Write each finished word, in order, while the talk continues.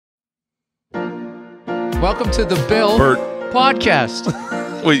Welcome to the Bill Bert.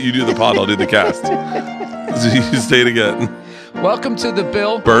 Podcast. Wait, you do the pod, I'll do the cast. So you say it again. Welcome to the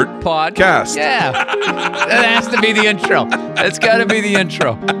Bill Bert Podcast. Yeah. That has to be the intro. That's got to be the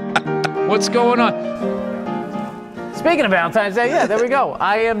intro. What's going on? Speaking of Valentine's Day, yeah, there we go.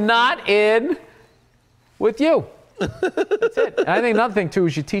 I am not in with you. That's it. And I think another thing, too,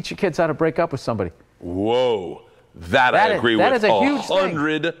 is you teach your kids how to break up with somebody. Whoa. That I agree with. That is a huge thing.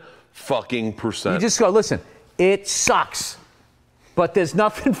 100%. You just go, listen, it sucks, but there's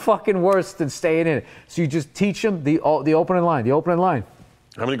nothing fucking worse than staying in it. So you just teach them the opening line, How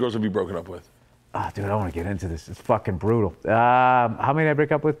many girls have you broken up with? Dude, I don't want to get into this. It's fucking brutal. How many did I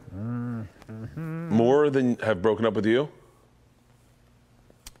break up with? More than have broken up with you?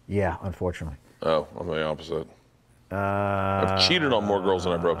 Yeah, unfortunately. Oh, I'm the opposite. I've cheated on more girls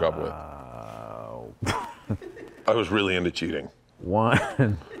than I broke up with. I was really into cheating. One.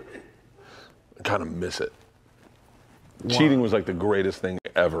 I kind of miss it. Cheating was like the greatest thing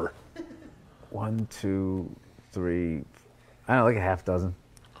ever. 1, 2, 3. I don't know, like a half dozen.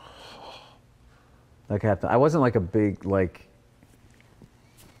 I wasn't like a big, like,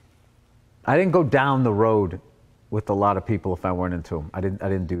 I didn't go down the road with a lot of people if I weren't into them. I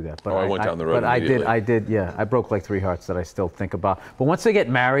didn't do that. But I went down the road. But I did, yeah. I broke like 3 hearts that I still think about. But once they get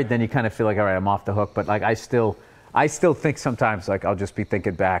married, then you kind of feel like, all right, I'm off the hook. But like, I still think sometimes, like, I'll just be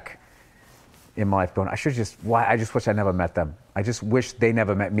thinking back in my life going, I just wish I never met them. I just wish they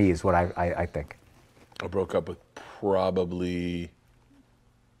never met me is what I think. I broke up with probably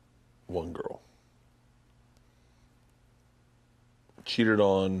 1 girl. Cheated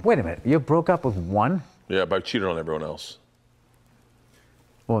on. Wait a minute, you broke up with 1? Yeah, but I cheated on everyone else.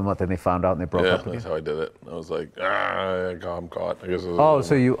 Well, and what, then they found out and they broke up again? That's how I did it. I was like, I'm caught. I guess.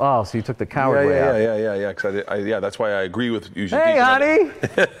 So you took the coward way out. Yeah. Because that's why I agree with you. Hey, honey.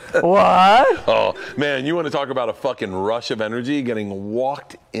 What? Oh man, you want to talk about a fucking rush of energy? Getting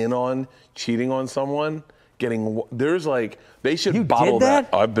walked in on, cheating on someone. There's like they should You bottle did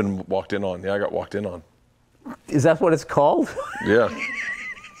that? I've been walked in on. Yeah, I got walked in on. Is that what it's called? Yeah.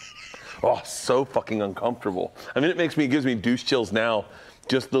 Oh, so fucking uncomfortable. I mean, it gives me douche chills now.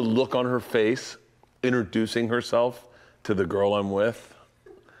 Just the look on her face, introducing herself to the girl I'm with.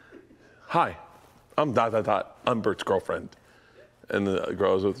 Hi, I'm ... I'm Bert's girlfriend. And the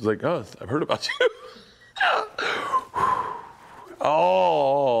girl I was with was like, oh, I've heard about you.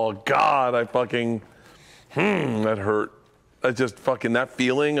 Oh, God, I fucking, that hurt. That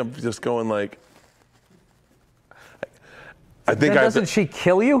feeling of just going like, I think doesn't she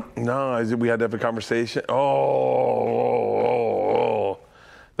kill you? No, we had to have a conversation. Oh,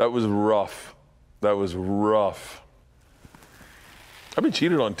 that was rough. I've been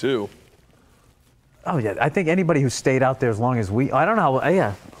cheated on too. Oh yeah, I think anybody who stayed out there as long as I don't know.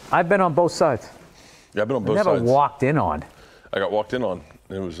 Yeah, I've been on both sides. Yeah, I've been on both sides. Never walked in on. I got walked in on.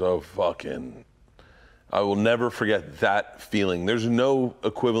 It was so fucking. I will never forget that feeling. There's no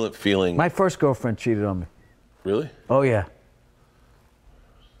equivalent feeling. My first girlfriend cheated on me. Really? Oh yeah.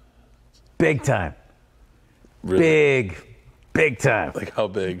 Big time. Really? Big time. Like how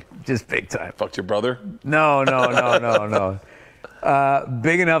big? Just big time. Fucked your brother? No.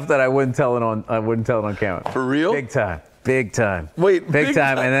 Big enough that I wouldn't tell it on camera. For real? Big time. Wait, big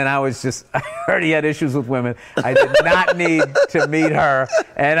time. And then I heard he had issues with women. I did not need to meet her,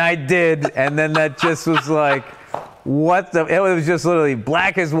 and I did. And then that just was like, it was just literally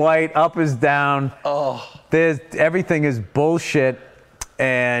black is white, up is down. Oh. Everything is bullshit.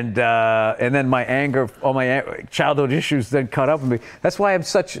 And then my anger, all my childhood issues then caught up with me. That's why I'm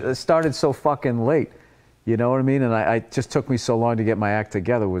started so fucking late. You know what I mean? And I just took me so long to get my act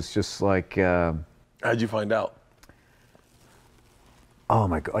together. It was just like... How'd you find out? Oh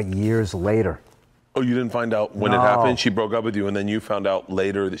my God, years later. Oh, you didn't find out when it happened? She broke up with you and then you found out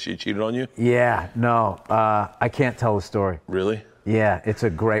later that she cheated on you? Yeah, no. I can't tell the story. Really? Yeah, it's a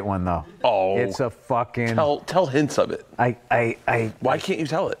great one though. Oh. It's a fucking... Tell hints of it. Why can't you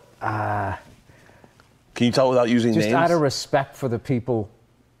tell it? Can you tell without using names? Just out of respect for the people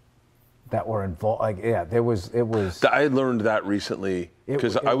that were involved. Like, yeah, it was... I learned that recently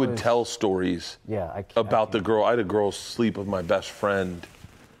because I would tell stories about the girl. I had a girl sleep with my best friend,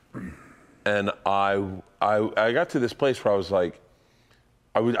 and I got to this place where I was like,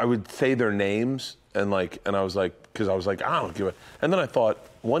 I would say their names and I was like, because I was like, I don't give a. And then I thought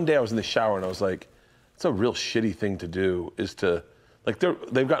one day I was in the shower and I was like, it's a real shitty thing to do is to, like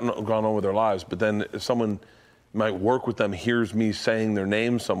they've gone on with their lives, but then if someone might work with them hears me saying their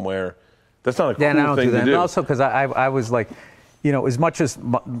name somewhere, that's not a cool thing to do. And also because I was like, you know, as much as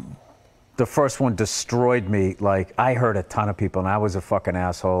the first one destroyed me. Like, I hurt a ton of people, and I was a fucking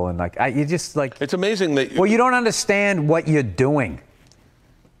asshole. And like, you just like. It's amazing that. Well, you don't understand what you're doing.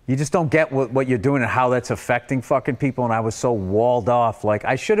 You just don't get what you're doing and how that's affecting fucking people. And I was so walled off. Like,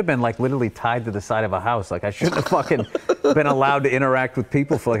 I should have been like literally tied to the side of a house. Like, I shouldn't have fucking been allowed to interact with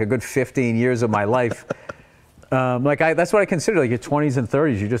people for like a good 15 years of my life. That's what I consider, like, your 20s and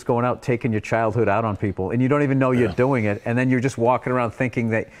 30s. You're just going out, taking your childhood out on people, and you don't even know you're doing it. And then you're just walking around thinking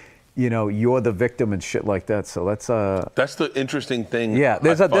that, you know, you're the victim and shit like that. So that's the interesting thing. Yeah,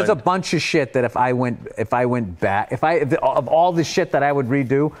 there's a bunch of shit that if I went back, of all the shit that I would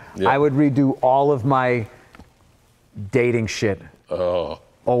redo, I would redo all of my dating shit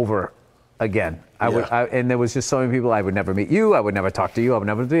over again. And there was just so many people. I would never meet you. I would never talk to you.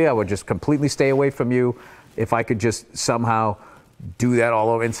 I would just completely stay away from you. If I could just somehow do that all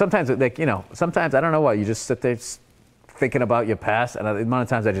over. And sometimes, like, you know, sometimes, I don't know why, you just sit there thinking about your past, and the amount of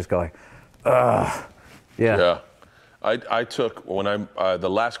times I just go like, ugh. Yeah. I took, when the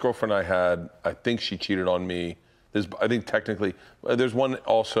last girlfriend I had, I think she cheated on me. I think technically, there's one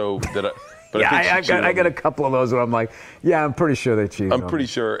also that I got a couple of those where I'm like, yeah, I'm pretty sure they cheated. I'm pretty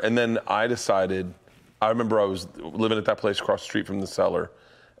sure. And then I decided, I remember I was living at that place across the street from the cellar,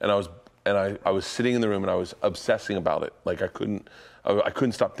 and I was sitting in the room and I was obsessing about it. Like, I couldn't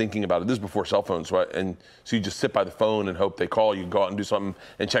stop thinking about it. This is before cell phones, so you just sit by the phone and hope they call. You go out and do something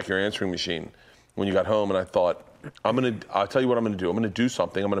and check your answering machine when you got home. And I thought, I'll tell you what I'm gonna do. I'm gonna do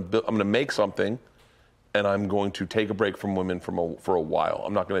something. I'm gonna make something, and I'm going to take a break from women for a while.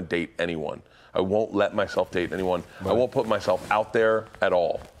 I'm not gonna date anyone. I won't let myself date anyone. Right. I won't put myself out there at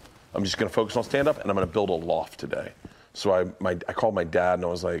all. I'm just gonna focus on stand-up, and I'm gonna build a loft today. So I called my dad, and I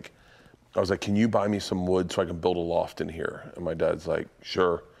was like, can you buy me some wood so I can build a loft in here? And my dad's like,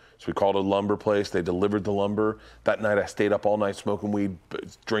 sure. So we called a lumber place. They delivered the lumber. That night I stayed up all night smoking weed,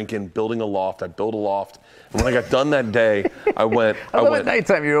 drinking, building a loft. I built a loft. And when I got done that day, I went. At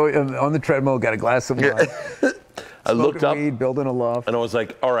nighttime, you're on the treadmill, got a glass of wine. I looked up, weed, building a loft. And I was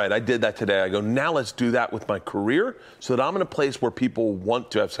like, all right, I did that today. I go, now let's do that with my career so that I'm in a place where people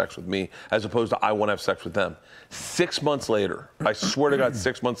want to have sex with me as opposed to I want to have sex with them. 6 months later, I swear to God,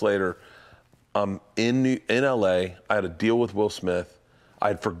 6 months later, I'm in LA. I had a deal with Will Smith. I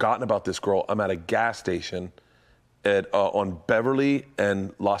had forgotten about this girl. I'm at a gas station on Beverly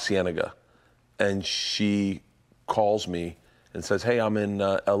and La Cienega. And she calls me and says, hey, I'm in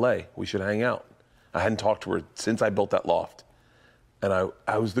LA. We should hang out. I hadn't talked to her since I built that loft. And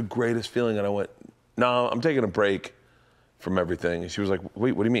I was the greatest feeling. And I went, no, I'm taking a break from everything. And she was like,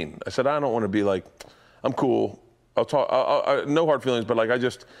 wait, what do you mean? I said, I don't want to be like, I'm cool. I'll talk, no hard feelings, but like, I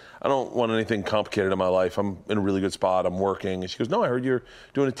don't want anything complicated in my life. I'm in a really good spot. I'm working. And she goes, no, I heard you're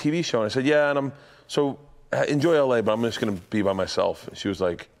doing a TV show. And I said, yeah, and so enjoy LA, but I'm just going to be by myself. And she was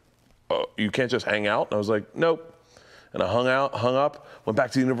like, oh, you can't just hang out? And I was like, nope. And I hung up, went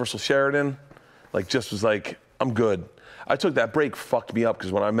back to Universal Sheridan, just was like, I'm good. I took that break, fucked me up,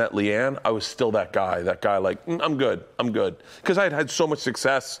 because when I met Leanne, I was still that guy like, I'm good. Because I had had so much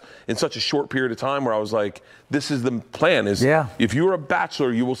success in such a short period of time where I was like, this is the plan is, if you're a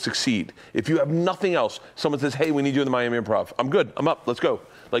bachelor, you will succeed. If you have nothing else, someone says, hey, we need you in the Miami Improv. I'm good, I'm up, let's go.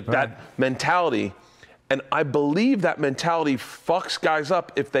 That mentality, and I believe that mentality fucks guys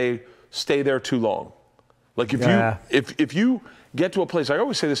up if they stay there too long. If you get to a place, I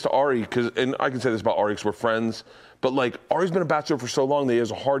always say this to Ari, and I can say this about Ari because we're friends, but Ari's been a bachelor for so long that he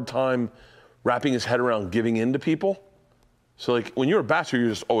has a hard time wrapping his head around giving in to people. So when you're a bachelor, you're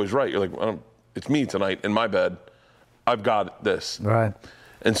just always right. You're like, it's me tonight in my bed. I've got this. Right.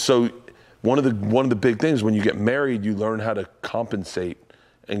 And so one of the big things when you get married, you learn how to compensate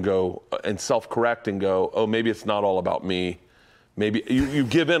and go and self-correct and go, oh, maybe it's not all about me. Maybe you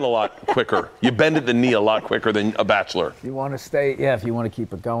give in a lot quicker. You bend at the knee a lot quicker than a bachelor. You want to stay, if you want to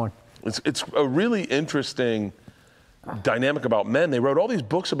keep it going. It's a really interesting dynamic about men. They wrote all these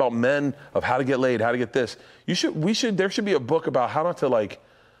books about men of how to get laid, how to get this. There should be a book about how not to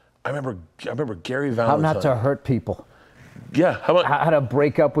I remember Gary Valentine. How not to hurt people. Yeah. How to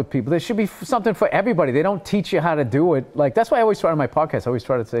break up with people. There should be something for everybody. They don't teach you how to do it. That's why I always try on my podcast. I always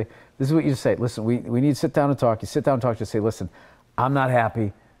try to say, this is what you say. Listen, we need to sit down and talk. You sit down and talk. You say, listen, I'm not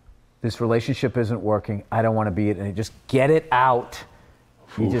happy. This relationship isn't working. I don't want to be it. And you just get it out.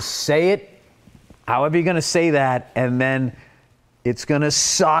 You just say it, however you're going to say that, and then it's going to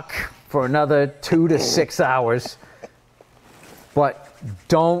suck for another 2 to 6 hours. But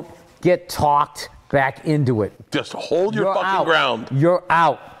don't get talked back into it. Just hold your fucking ground. You're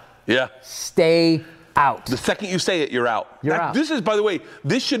out. Yeah. Stay out. The second you say it, you're out. You're out. This is, by the way,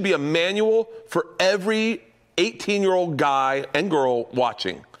 this should be a manual for every 18-year-old guy and girl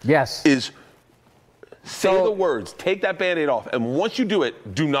watching. Yes. is say the words, take that Band-Aid off, and once you do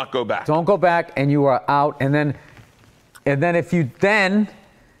it, do not go back. Don't go back, and you are out. And then if you then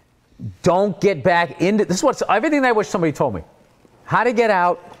don't get back into this is what's everything I wish somebody told me. How to get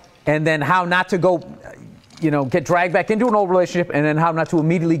out, and then how not to go, get dragged back into an old relationship, and then how not to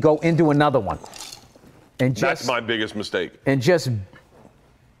immediately go into another one. And that's my biggest mistake. And just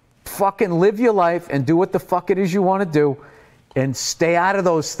fucking live your life and do what the fuck it is you want to do, and stay out of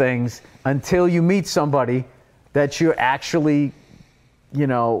those things until you meet somebody that you're actually,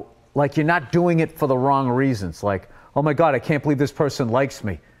 like you're not doing it for the wrong reasons. Like, oh my God, I can't believe this person likes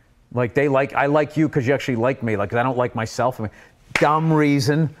me. Like I like you because you actually like me. Like I don't like myself. I mean, dumb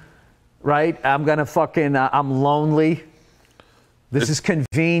reason, right? I'm gonna fucking, I'm lonely. This is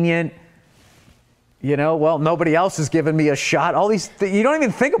convenient. Well, nobody else is giving me a shot. All these, you don't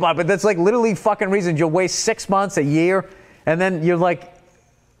even think about it, but that's like literally fucking reasons. You'll waste 6 months, a year, and then you're like,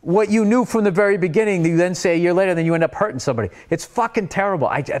 what you knew from the very beginning, you then say a year later, then you end up hurting somebody. It's fucking terrible.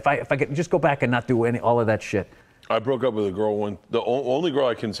 If I could just go back and not do all of that shit. I broke up with a girl the only girl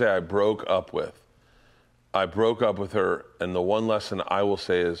I can say I broke up with her, and the one lesson I will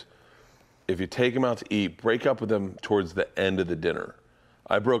say is, if you take them out to eat, break up with them towards the end of the dinner.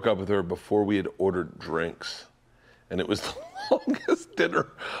 I broke up with her before we had ordered drinks, and it was the longest dinner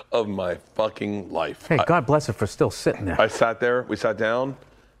of my fucking life. Hey, God bless her for still sitting there. I sat there, we sat down,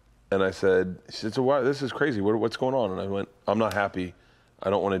 and I said, she said, so why, this is crazy, what's going on? And I went, I'm not happy, I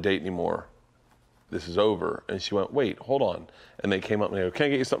don't want to date anymore. This is over. And she went, wait, hold on. And they came up and they go, can I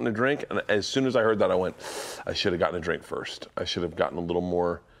get you something to drink? And as soon as I heard that, I went, I should have gotten a drink first. I should have gotten a little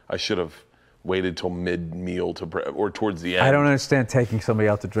more. I should have waited till mid-meal or towards the end. I don't understand taking somebody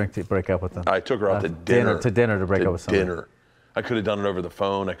out to drink to break up with them. I took her out to dinner. To dinner to break up with somebody. Dinner. I could have done it over the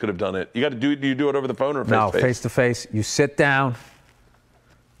phone. I could have done it. Do you do it over the phone or face-to-face? No, face-to-face. You sit down.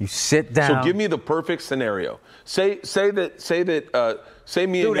 So give me the perfect scenario. Say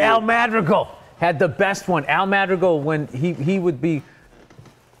me and you. Al Madrigal had the best one. Al Madrigal, when he would be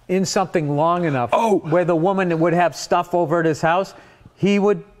in something long enough where the woman would have stuff over at his house, he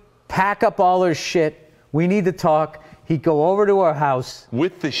would pack up all her shit. We need to talk. He'd go over to her house.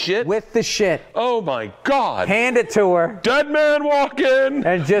 With the shit? With the shit. Oh, my God. Hand it to her. Dead man walking.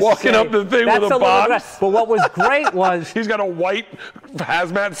 And just walking up the thing with a box. But what was great was... He's got a white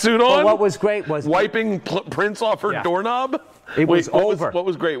hazmat suit on. But what was great was... Wiping prints off her doorknob. It was over. What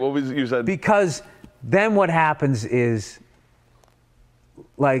was great? What was you said? Because then what happens is,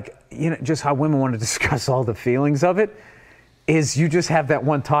 like, just how women want to discuss all the feelings of it, is you just have that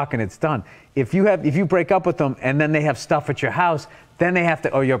one talk and it's done. If you break up with them and then they have stuff at your house, then they have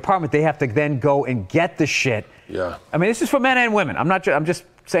to, or your apartment, they have to then go and get the shit. Yeah. I mean, this is for men and women. I'm just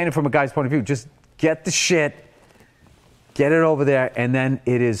saying it from a guy's point of view. Just get the shit, get it over there, and then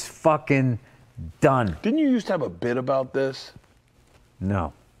it is fucking done. Didn't you used to have a bit about this?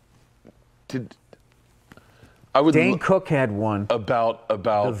 No. Dane Cook had one about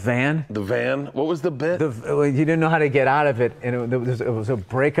the van. The van. What was the bit? You didn't know how to get out of it, and it was a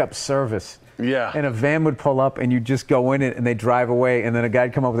breakup service. Yeah. And a van would pull up, and you just go in it, and they drive away, and then a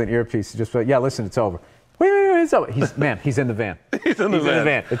guy'd come up with an earpiece, and just like, yeah, listen, it's over. Wait, it's over. He's in the van. He's in the van.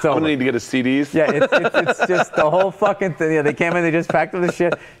 It's over. I'm gonna need to get his CDs. Yeah, it's just the whole fucking thing. Yeah, they came in, they just packed up the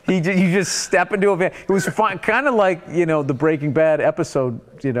shit. You just step into a van. It was fun, kind of like the Breaking Bad episode.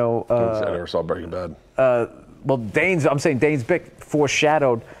 I never saw Breaking Bad. Well, I'm saying Dane's Bick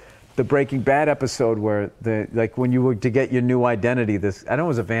foreshadowed the Breaking Bad episode where when you were to get your new identity, I know it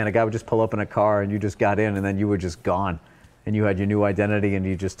was a van. A guy would just pull up in a car and you just got in and then you were just gone, and you had your new identity and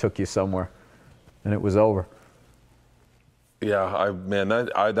he just took you somewhere, and it was over. Yeah,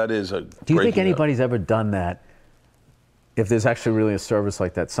 that is a. Do you think anybody's ever done that? If there's actually really a service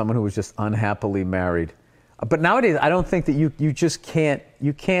like that, someone who was just unhappily married, but nowadays I don't think that you just can't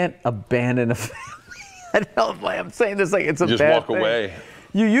abandon a family. I don't know. I'm saying this like it's a bad thing. Just walk away.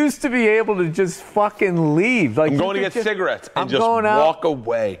 You used to be able to just fucking leave. Like I'm going to get cigarettes and just walk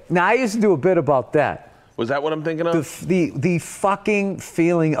away. Now I used to do a bit about that. Was that what I'm thinking of? The fucking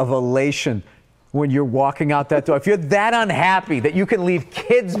feeling of elation when you're walking out that door. If you're that unhappy that you can leave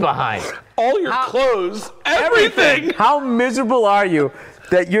kids behind, all your clothes, everything. How miserable are you?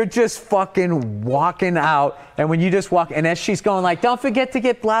 That you're just fucking walking out, and when you just walk, and as she's going like, don't forget to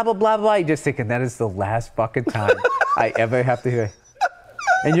get blah, blah, blah, blah, you're just thinking, that is the last fucking time I ever have to hear.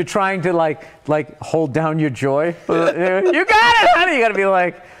 And you're trying to like hold down your joy. You got it, honey. You got to be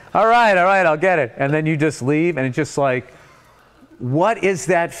like, all right, I'll get it. And then you just leave, and it's just like, what is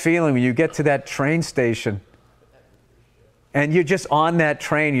that feeling when you get to that train station? And you're just on that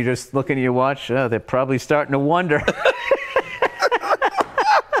train, you're just looking at your watch, they're probably starting to wonder.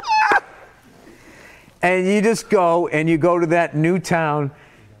 And you just go and you go to that new town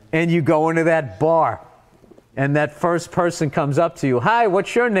and you go into that bar. And that first person comes up to you. Hi,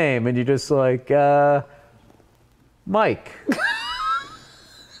 what's your name? And you're just like, Mike.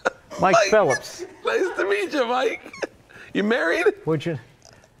 Mike Phillips. Nice to meet you, Mike. You married? Would you?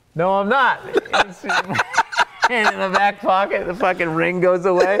 No, I'm not. And in the back pocket, the fucking ring goes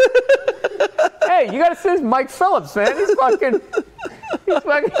away. Hey, you gotta see this Mike Phillips, man. He's fucking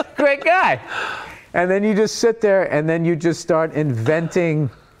a great guy. And then you just sit there and then you just start inventing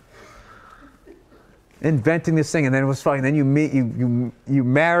this thing. And then it was fine. Then you meet, you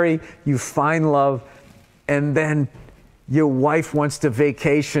marry, you find love, and then your wife wants to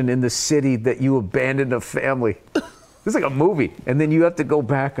vacation in the city that you abandoned a family. It's like a movie. And then you have to go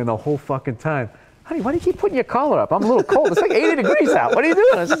back and the whole fucking time. Honey, why do you keep putting your collar up? I'm a little cold. It's like 80 degrees out. What are you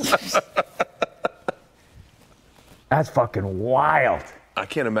doing? That's fucking wild. I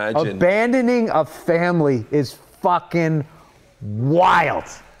can't imagine. Abandoning a family is fucking wild.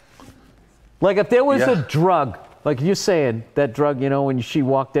 Like if there was a drug, like you're saying, that drug, you know, when she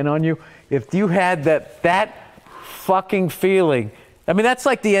walked in on you, if you had that fucking feeling, I mean, that's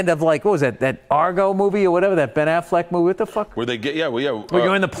like the end of like, what was that Argo movie or whatever, that Ben Affleck movie, what the fuck? Where they get, where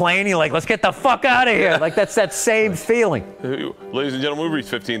you're in the plane, you're like, let's get the fuck out of here. Like that's that same feeling. Ladies and gentlemen, we reached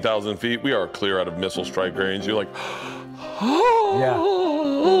 15,000 feet. We are clear out of missile strike range. You're like, yeah.